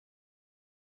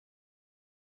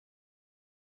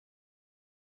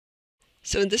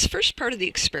So in this first part of the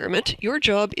experiment, your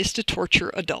job is to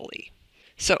torture a dolly.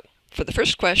 So for the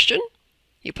first question,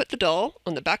 you put the doll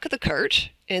on the back of the cart,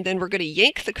 and then we're going to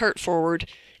yank the cart forward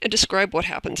and describe what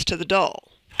happens to the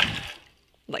doll.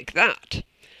 Like that.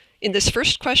 In this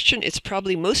first question, it's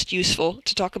probably most useful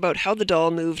to talk about how the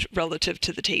doll moved relative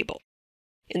to the table.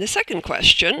 In the second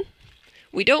question,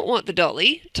 we don't want the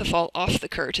dolly to fall off the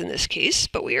cart in this case,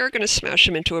 but we are going to smash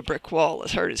him into a brick wall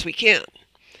as hard as we can.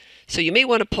 So you may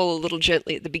want to pull a little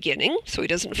gently at the beginning so he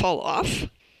doesn't fall off,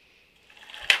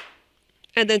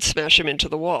 and then smash him into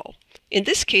the wall. In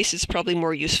this case, it's probably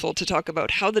more useful to talk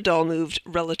about how the doll moved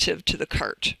relative to the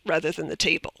cart rather than the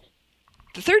table.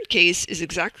 The third case is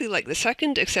exactly like the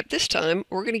second, except this time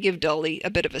we're going to give Dolly a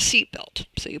bit of a seatbelt.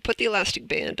 So you put the elastic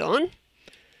band on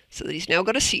so that he's now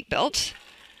got a seatbelt,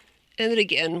 and then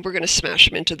again we're going to smash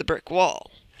him into the brick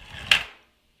wall.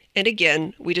 And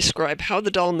again, we describe how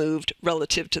the doll moved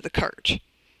relative to the cart.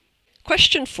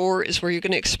 Question 4 is where you're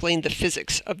going to explain the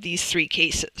physics of these three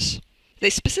cases. They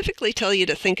specifically tell you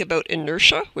to think about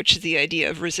inertia, which is the idea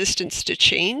of resistance to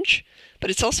change, but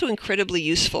it's also incredibly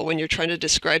useful when you're trying to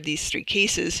describe these three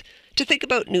cases to think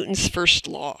about Newton's first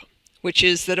law, which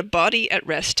is that a body at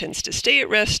rest tends to stay at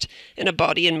rest, and a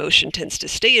body in motion tends to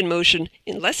stay in motion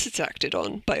unless it's acted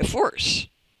on by a force.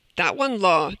 That one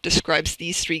law describes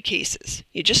these three cases.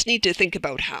 You just need to think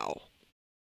about how.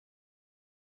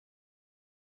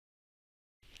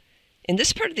 In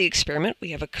this part of the experiment,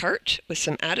 we have a cart with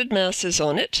some added masses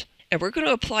on it, and we're going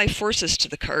to apply forces to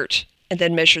the cart and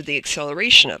then measure the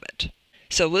acceleration of it.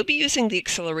 So we'll be using the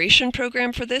acceleration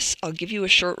program for this. I'll give you a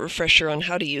short refresher on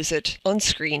how to use it on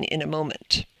screen in a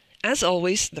moment. As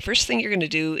always, the first thing you're going to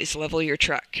do is level your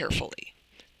track carefully.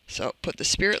 So put the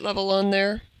spirit level on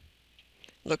there.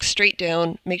 Look straight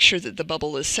down, make sure that the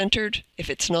bubble is centered. If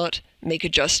it's not, make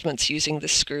adjustments using the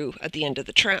screw at the end of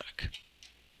the track.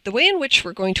 The way in which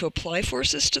we're going to apply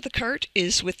forces to the cart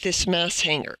is with this mass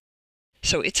hanger.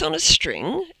 So it's on a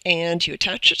string, and you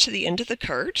attach it to the end of the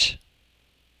cart,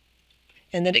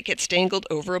 and then it gets dangled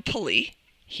over a pulley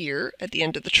here at the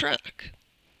end of the track.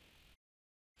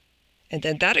 And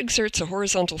then that exerts a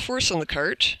horizontal force on the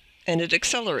cart, and it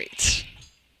accelerates.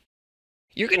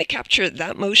 You're going to capture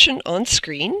that motion on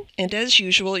screen, and as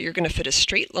usual, you're going to fit a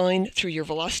straight line through your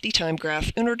velocity time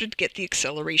graph in order to get the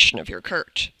acceleration of your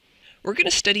cart. We're going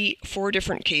to study 4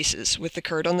 different cases with the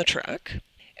cart on the track,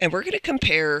 and we're going to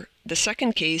compare the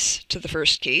second case to the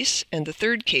first case, and the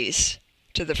third case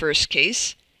to the first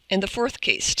case, and the fourth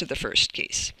case to the first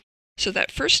case. So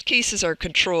that first case is our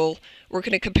control. We're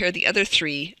going to compare the other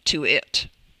 3 to it.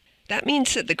 That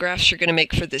means that the graphs you're going to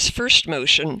make for this first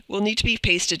motion will need to be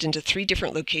pasted into 3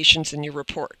 different locations in your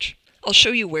report. I'll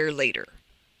show you where later.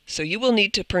 So you will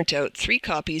need to print out 3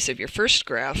 copies of your first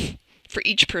graph for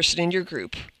each person in your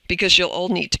group, because you'll all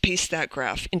need to paste that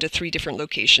graph into 3 different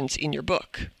locations in your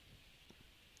book.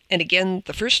 And again,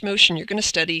 the first motion you're going to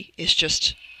study is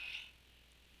just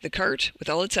the cart with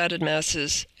all its added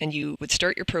masses, and you would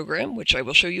start your program, which I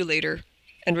will show you later,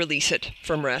 and release it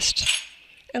from rest,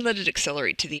 and let it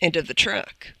accelerate to the end of the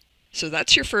track. So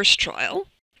that's your first trial.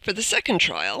 For the second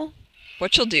trial,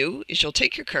 what you'll do is you'll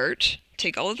take your cart,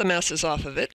 take all of the masses off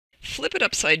of it, flip it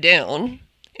upside down,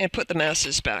 and put the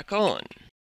masses back on.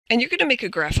 And you're going to make a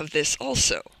graph of this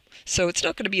also. So it's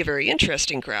not going to be a very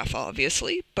interesting graph,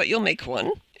 obviously, but you'll make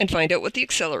one and find out what the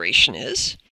acceleration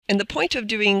is. And the point of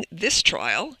doing this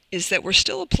trial is that we're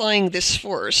still applying this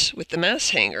force with the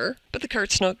mass hanger, but the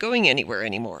cart's not going anywhere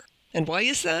anymore. And why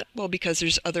is that? Well, because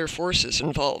there's other forces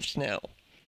involved now.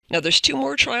 Now there's 2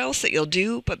 more trials that you'll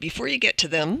do, but before you get to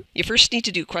them, you first need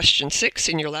to do question 6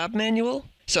 in your lab manual.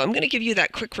 So I'm going to give you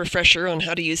that quick refresher on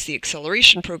how to use the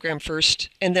acceleration program first,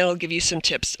 and then I'll give you some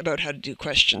tips about how to do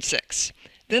question 6.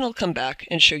 Then I'll come back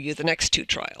and show you the next 2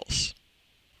 trials.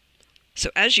 So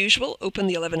as usual, open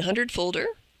the 1100 folder,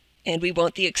 and we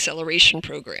want the acceleration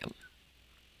program.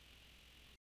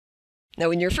 Now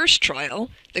in your first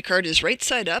trial, the cart is right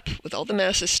side up with all the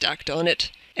masses stacked on it,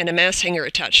 and a mass hanger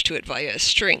attached to it via a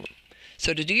string.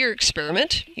 So to do your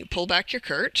experiment, you pull back your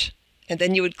cart, and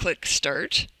then you would click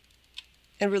Start,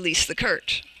 and release the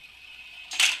cart.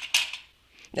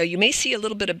 Now you may see a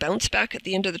little bit of bounce back at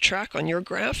the end of the track on your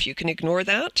graph. You can ignore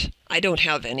that. I don't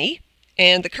have any.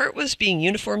 And the cart was being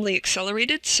uniformly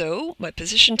accelerated, so my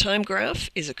position time graph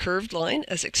is a curved line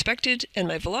as expected, and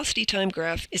my velocity time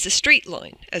graph is a straight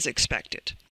line as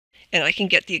expected. And I can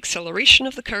get the acceleration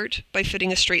of the cart by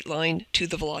fitting a straight line to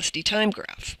the velocity time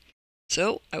graph.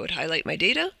 So I would highlight my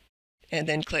data, and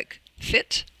then click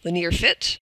Fit, Linear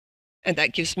Fit, and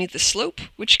that gives me the slope,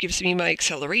 which gives me my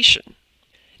acceleration.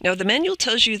 Now the manual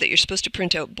tells you that you're supposed to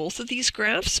print out both of these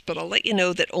graphs, but I'll let you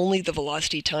know that only the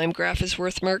velocity time graph is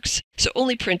worth marks, so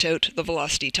only print out the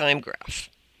velocity time graph.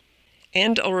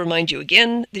 And I'll remind you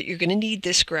again that you're going to need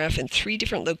this graph in 3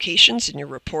 different locations in your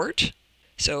report.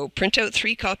 So print out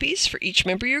 3 copies for each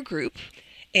member of your group.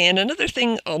 And another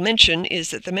thing I'll mention is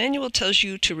that the manual tells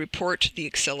you to report the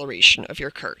acceleration of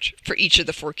your cart for each of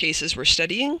the 4 cases we're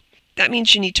studying. That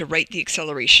means you need to write the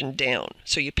acceleration down.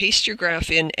 So you paste your graph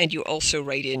in and you also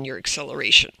write in your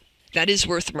acceleration. That is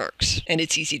worth marks, and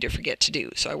it's easy to forget to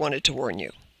do, so I wanted to warn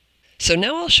you. So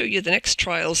now I'll show you the next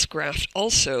trial's graph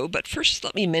also, but first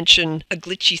let me mention a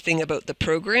glitchy thing about the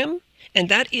program, and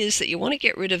that is that you want to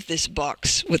get rid of this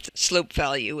box with slope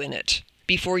value in it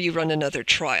before you run another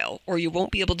trial, or you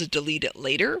won't be able to delete it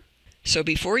later. So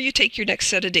before you take your next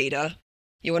set of data,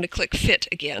 you want to click Fit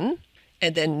again,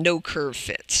 and then No Curve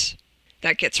Fits.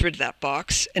 That gets rid of that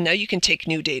box, and now you can take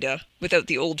new data without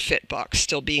the old fit box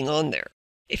still being on there.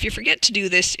 If you forget to do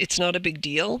this, it's not a big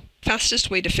deal. Fastest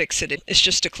way to fix it is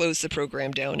just to close the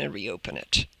program down and reopen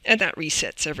it. And that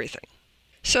resets everything.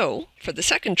 So, for the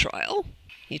second trial,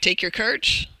 you take your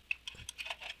cart,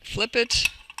 flip it,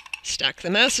 stack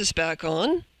the masses back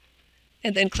on,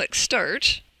 and then click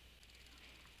Start,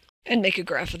 and make a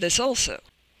graph of this also.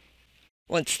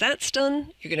 Once that's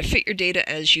done, you're going to fit your data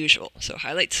as usual. So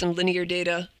highlight some linear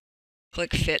data,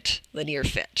 click Fit, Linear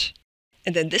Fit.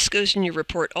 And then this goes in your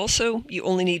report also. You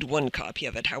only need 1 copy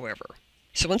of it, however.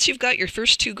 So once you've got your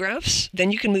first 2 graphs,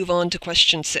 then you can move on to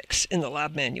question 6 in the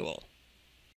lab manual.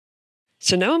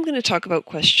 So now I'm going to talk about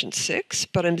question 6,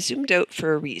 but I'm zoomed out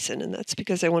for a reason, and that's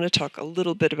because I want to talk a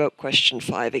little bit about question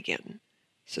 5 again.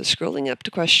 So scrolling up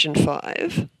to question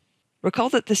 5, recall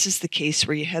that this is the case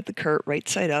where you had the cart right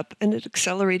side up and it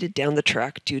accelerated down the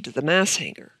track due to the mass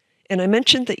hanger. And I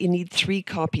mentioned that you need 3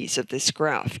 copies of this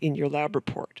graph in your lab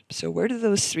report. So where do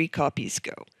those 3 copies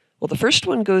go? Well, the first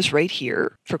one goes right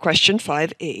here for question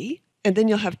 5A, and then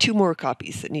you'll have 2 more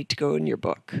copies that need to go in your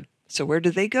book. So where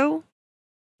do they go?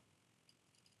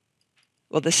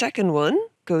 Well, the second one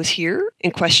goes here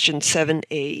in question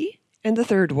 7A, and the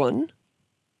third one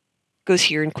goes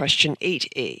here in question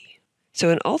 8A. So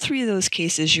in all 3 of those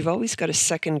cases, you've always got a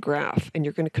second graph, and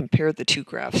you're going to compare the 2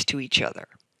 graphs to each other.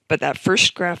 But that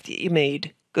first graph that you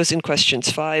made goes in questions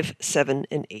 5, 7,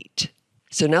 and 8.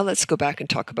 So now let's go back and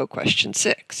talk about question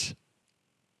 6.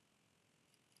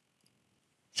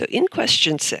 So in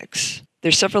question 6,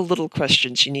 there's several little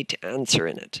questions you need to answer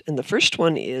in it. And the first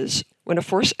one is, when a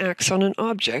force acts on an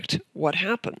object, what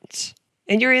happens?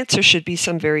 And your answer should be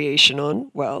some variation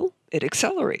on, well, it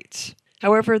accelerates.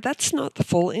 However, that's not the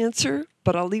full answer,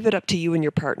 but I'll leave it up to you and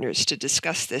your partners to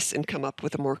discuss this and come up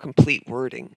with a more complete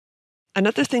wording.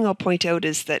 Another thing I'll point out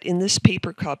is that in this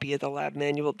paper copy of the lab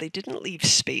manual, they didn't leave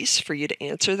space for you to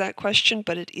answer that question,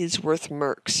 but it is worth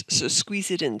marks, so squeeze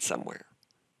it in somewhere.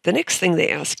 The next thing they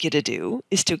ask you to do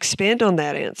is to expand on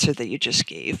that answer that you just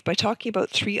gave by talking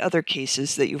about 3 other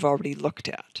cases that you've already looked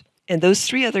at. And those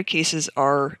 3 other cases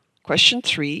are question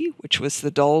 3, which was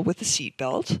the doll with the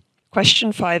seatbelt,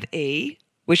 question 5A,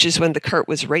 which is when the cart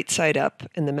was right side up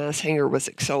and the mass hanger was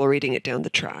accelerating it down the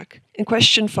track, and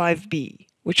question 5B,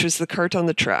 which was the cart on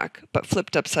the track but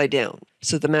flipped upside down,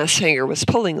 so the mass hanger was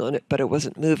pulling on it but it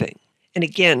wasn't moving. And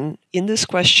again, in this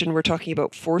question we're talking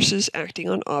about forces acting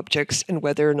on objects and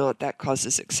whether or not that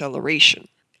causes acceleration.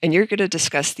 And you're going to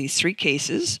discuss these 3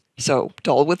 cases, so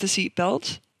doll with the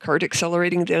seatbelt, cart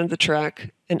accelerating down the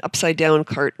track, and upside down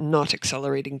cart not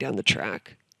accelerating down the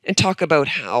track, and talk about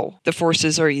how the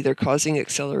forces are either causing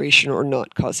acceleration or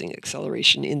not causing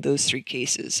acceleration in those 3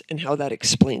 cases, and how that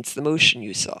explains the motion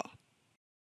you saw.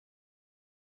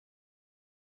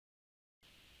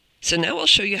 So now I'll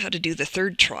show you how to do the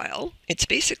third trial. It's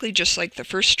basically just like the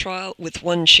first trial with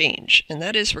one change, and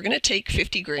that is we're going to take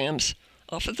 50 grams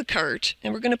off of the cart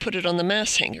and we're going to put it on the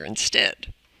mass hanger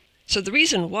instead. So the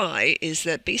reason why is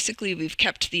that basically we've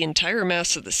kept the entire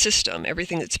mass of the system,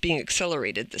 everything that's being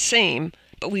accelerated, the same,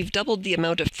 but we've doubled the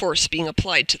amount of force being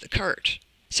applied to the cart.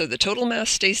 So the total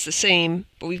mass stays the same,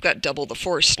 but we've got double the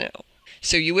force now.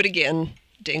 So you would again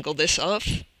dangle this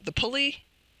off the pulley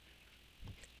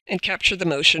and capture the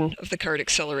motion of the cart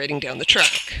accelerating down the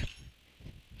track.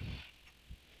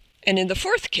 And in the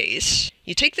fourth case,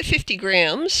 you take the 50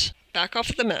 grams back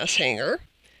off of the mass hanger,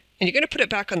 and you're going to put it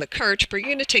back on the cart, but you're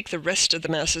going to take the rest of the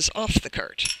masses off the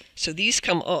cart. So these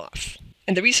come off.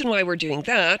 And the reason why we're doing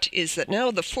that is that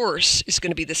now the force is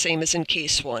going to be the same as in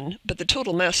case 1, but the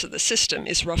total mass of the system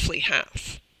is roughly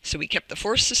half. So we kept the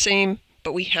force the same,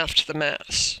 but we halved the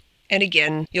mass. And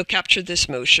again, you'll capture this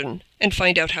motion and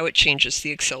find out how it changes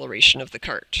the acceleration of the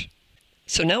cart.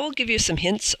 So now I'll give you some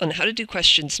hints on how to do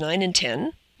questions 9 and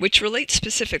 10. which relates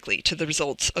specifically to the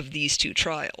results of these two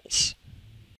trials.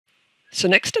 So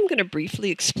next I'm going to briefly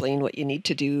explain what you need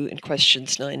to do in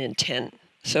questions 9 and 10.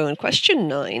 So in question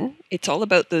 9, it's all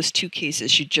about those two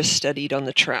cases you just studied on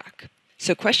the track.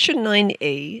 So question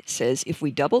 9a says, if we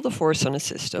double the force on a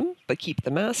system, but keep the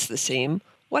mass the same,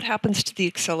 what happens to the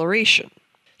acceleration?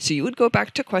 So you would go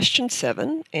back to question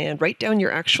 7 and write down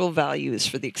your actual values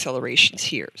for the accelerations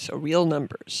here, so real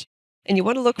numbers. And you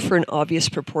want to look for an obvious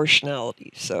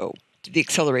proportionality. So did the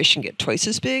acceleration get twice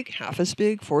as big, half as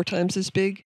big, 4 times as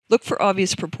big? Look for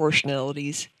obvious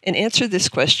proportionalities and answer this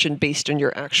question based on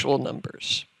your actual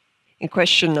numbers. In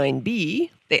question 9b,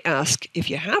 they ask, if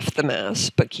you half the mass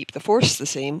but keep the force the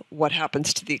same, what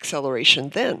happens to the acceleration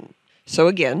then? So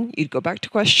again, you'd go back to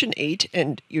question 8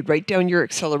 and you'd write down your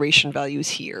acceleration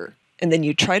values here. And then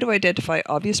you'd try to identify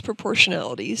obvious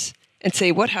proportionalities and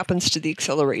say what happens to the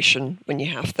acceleration when you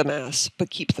half the mass but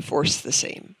keep the force the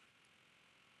same.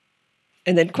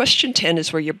 And then question 10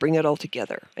 is where you bring it all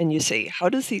together and you say, how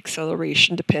does the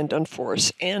acceleration depend on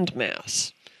force and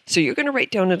mass? So you're going to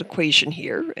write down an equation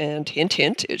here, and hint,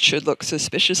 hint, it should look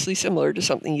suspiciously similar to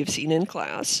something you've seen in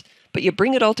class, but you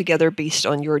bring it all together based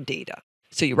on your data.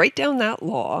 So you write down that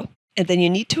law, and then you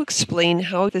need to explain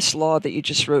how this law that you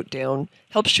just wrote down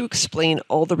helps you explain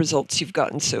all the results you've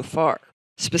gotten so far.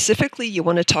 Specifically, you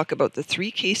want to talk about the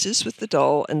 3 cases with the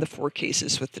doll and the 4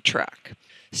 cases with the track.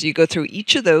 So you go through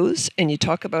each of those and you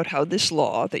talk about how this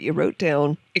law that you wrote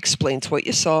down explains what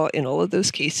you saw in all of those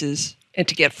cases. And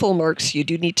to get full marks, you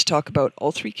do need to talk about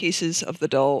all 3 cases of the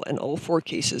doll and all 4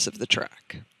 cases of the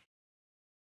track.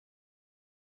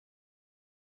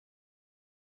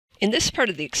 In this part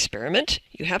of the experiment,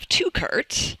 you have 2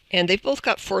 carts, and they've both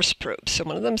got force probes. So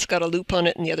one of them's got a loop on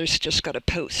it and the other's just got a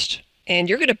post. And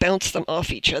you're going to bounce them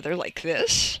off each other like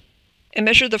this, and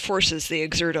measure the forces they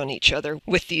exert on each other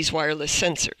with these wireless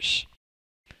sensors.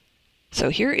 So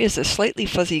here is a slightly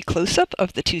fuzzy close-up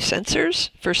of the 2 sensors.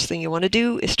 First thing you want to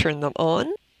do is turn them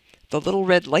on. The little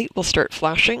red light will start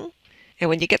flashing, and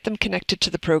when you get them connected to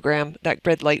the program, that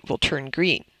red light will turn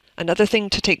green. Another thing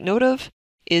to take note of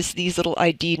is these little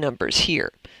ID numbers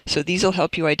here. So these will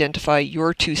help you identify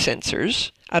your 2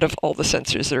 sensors out of all the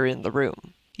sensors that are in the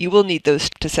room. You will need those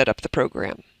to set up the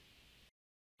program.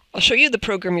 I'll show you the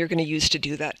program you're going to use to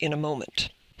do that in a moment.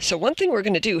 So one thing we're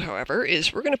going to do, however,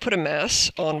 is we're going to put a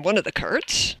mass on one of the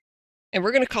carts, and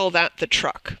we're going to call that the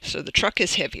truck. So the truck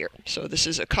is heavier. So this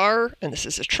is a car, and this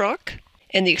is a truck,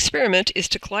 and the experiment is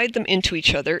to collide them into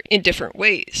each other in different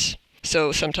ways.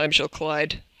 So sometimes you'll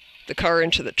collide the car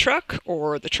into the truck,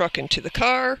 or the truck into the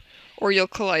car, or you'll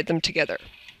collide them together,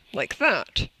 like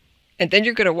that. And then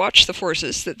you're going to watch the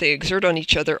forces that they exert on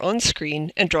each other on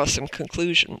screen and draw some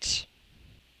conclusions.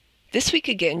 This week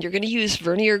again, you're going to use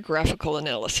Vernier Graphical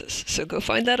Analysis. So go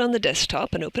find that on the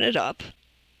desktop and open it up.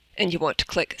 And you want to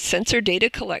click Sensor Data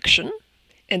Collection.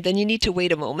 And then you need to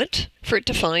wait a moment for it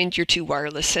to find your 2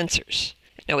 wireless sensors.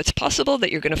 Now it's possible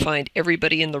that you're going to find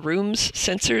everybody in the room's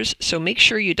sensors, so make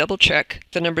sure you double check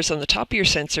the numbers on the top of your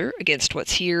sensor against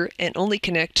what's here and only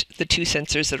connect the 2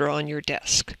 sensors that are on your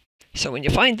desk. So when you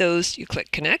find those, you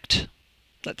click Connect,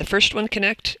 let the first one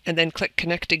connect, and then click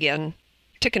Connect again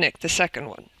to connect the second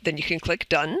one. Then you can click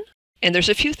Done, and there's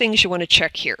a few things you want to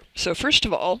check here. So first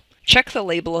of all, check the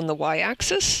label on the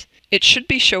y-axis. It should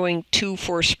be showing 2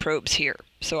 force probes here.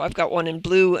 So I've got one in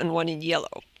blue and one in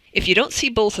yellow. If you don't see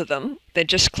both of them, then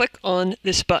just click on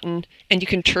this button and you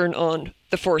can turn on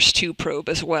the Force 2 probe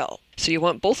as well. So you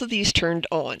want both of these turned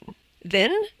on.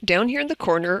 Then, down here in the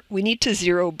corner, we need to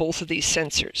zero both of these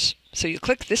sensors. So you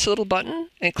click this little button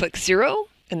and click 0,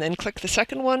 and then click the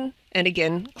second one, and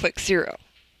again click 0.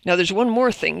 Now there's one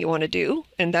more thing you want to do,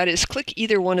 and that is click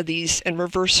either one of these and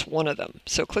reverse one of them.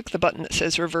 So click the button that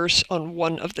says reverse on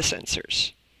one of the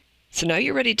sensors. So now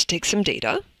you're ready to take some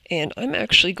data, and I'm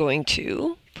actually going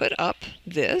to put up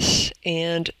this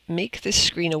and make this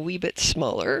screen a wee bit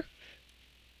smaller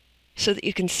so that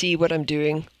you can see what I'm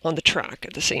doing on the track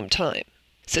at the same time.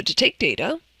 So to take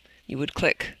data, you would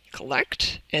click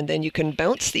Collect, and then you can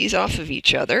bounce these off of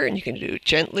each other, and you can do it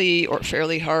gently or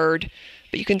fairly hard,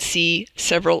 but you can see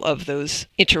several of those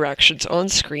interactions on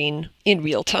screen in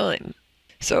real time.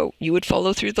 So you would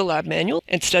follow through the lab manual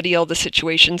and study all the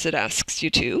situations it asks you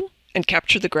to, and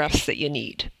capture the graphs that you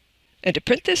need. And to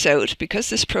print this out, because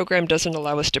this program doesn't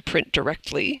allow us to print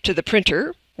directly to the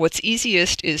printer, what's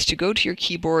easiest is to go to your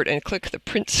keyboard and click the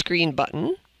Print Screen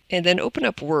button, and then open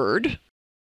up Word,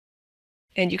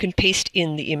 and you can paste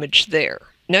in the image there.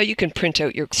 Now you can print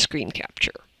out your screen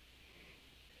capture.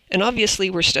 And obviously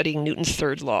we're studying Newton's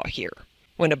third law here.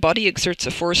 When a body exerts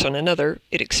a force on another,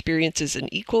 it experiences an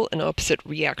equal and opposite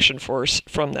reaction force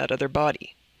from that other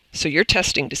body. So you're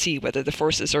testing to see whether the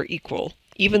forces are equal,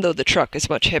 even though the truck is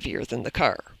much heavier than the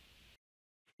car.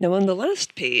 Now on the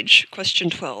last page, question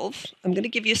 12, I'm going to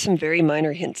give you some very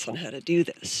minor hints on how to do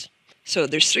this. So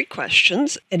there's 3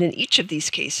 questions, and in each of these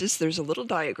cases there's a little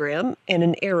diagram and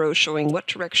an arrow showing what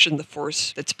direction the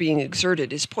force that's being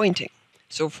exerted is pointing.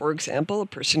 So for example, a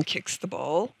person kicks the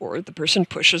ball or the person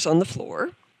pushes on the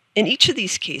floor. In each of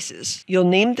these cases, you'll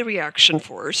name the reaction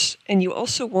force, and you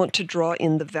also want to draw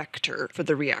in the vector for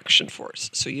the reaction force.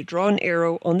 So you draw an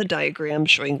arrow on the diagram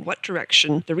showing what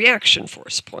direction the reaction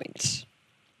force points.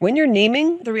 When you're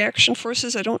naming the reaction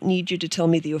forces, I don't need you to tell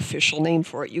me the official name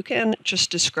for it. You can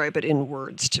just describe it in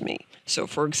words to me. So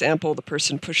for example, the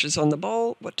person pushes on the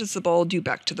ball. What does the ball do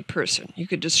back to the person? You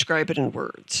could describe it in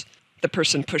words. The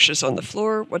person pushes on the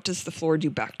floor. What does the floor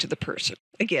do back to the person?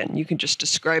 Again, you can just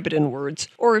describe it in words,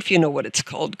 or if you know what it's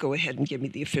called, go ahead and give me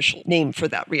the official name for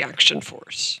that reaction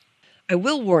force. I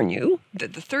will warn you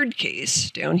that the third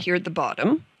case, down here at the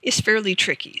bottom, is fairly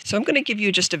tricky, so I'm going to give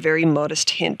you just a very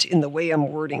modest hint in the way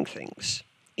I'm wording things.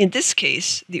 In this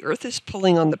case, the Earth is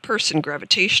pulling on the person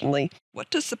gravitationally. What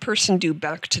does the person do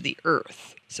back to the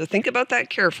Earth? So think about that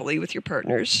carefully with your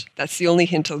partners. That's the only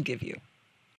hint I'll give you.